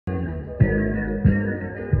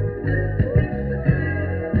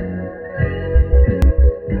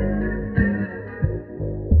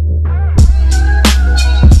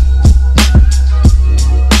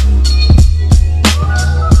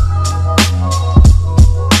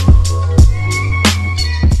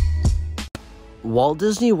Walt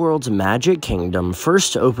Disney World's Magic Kingdom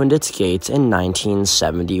first opened its gates in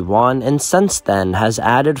 1971 and since then has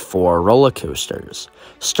added 4 roller coasters,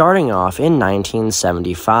 starting off in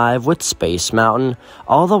 1975 with Space Mountain,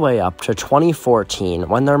 all the way up to 2014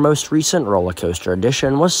 when their most recent roller coaster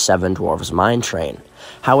addition was Seven Dwarfs Mine Train.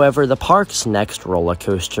 However, the park's next roller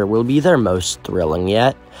coaster will be their most thrilling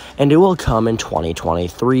yet, and it will come in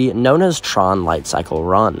 2023, known as Tron Lightcycle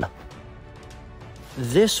Run.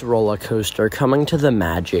 This roller coaster coming to the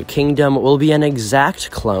Magic Kingdom will be an exact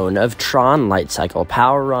clone of Tron Lightcycle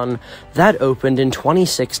Power Run that opened in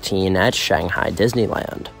 2016 at Shanghai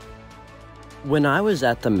Disneyland. When I was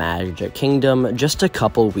at the Magic Kingdom just a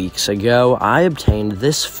couple weeks ago, I obtained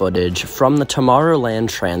this footage from the Tomorrowland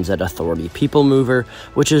Transit Authority People Mover,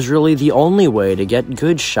 which is really the only way to get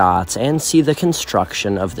good shots and see the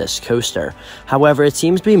construction of this coaster. However, it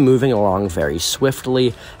seems to be moving along very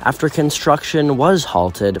swiftly after construction was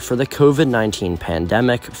halted for the COVID-19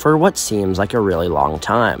 pandemic for what seems like a really long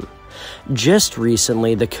time. Just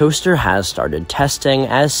recently, the coaster has started testing,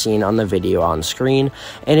 as seen on the video on screen,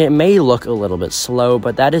 and it may look a little bit slow,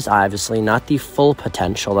 but that is obviously not the full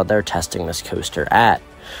potential that they're testing this coaster at.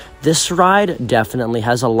 This ride definitely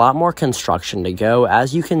has a lot more construction to go,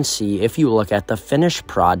 as you can see if you look at the finished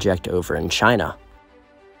project over in China.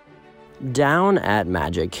 Down at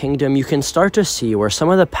Magic Kingdom, you can start to see where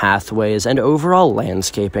some of the pathways and overall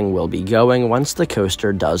landscaping will be going once the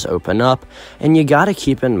coaster does open up, and you gotta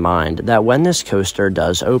keep in mind that when this coaster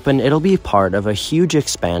does open, it'll be part of a huge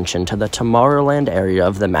expansion to the Tomorrowland area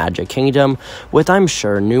of the Magic Kingdom, with I'm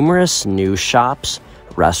sure numerous new shops,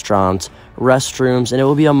 restaurants, restrooms, and it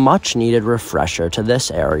will be a much needed refresher to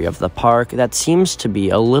this area of the park that seems to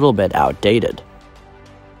be a little bit outdated.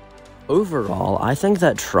 Overall, I think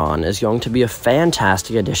that Tron is going to be a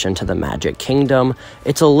fantastic addition to the Magic Kingdom.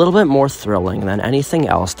 It's a little bit more thrilling than anything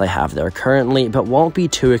else they have there currently, but won't be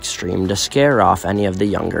too extreme to scare off any of the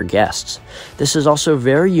younger guests. This is also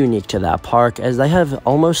very unique to that park, as they have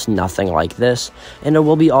almost nothing like this, and it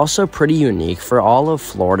will be also pretty unique for all of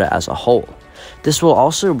Florida as a whole. This will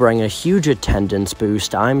also bring a huge attendance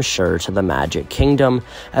boost, I'm sure, to the Magic Kingdom,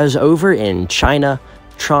 as over in China,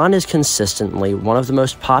 Tron is consistently one of the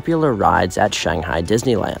most popular rides at Shanghai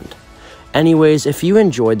Disneyland. Anyways, if you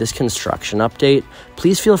enjoyed this construction update,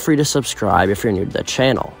 please feel free to subscribe if you're new to the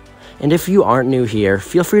channel. And if you aren't new here,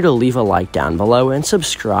 feel free to leave a like down below and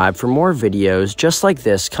subscribe for more videos just like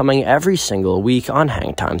this coming every single week on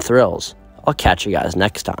Hangtime Thrills. I'll catch you guys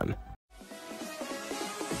next time.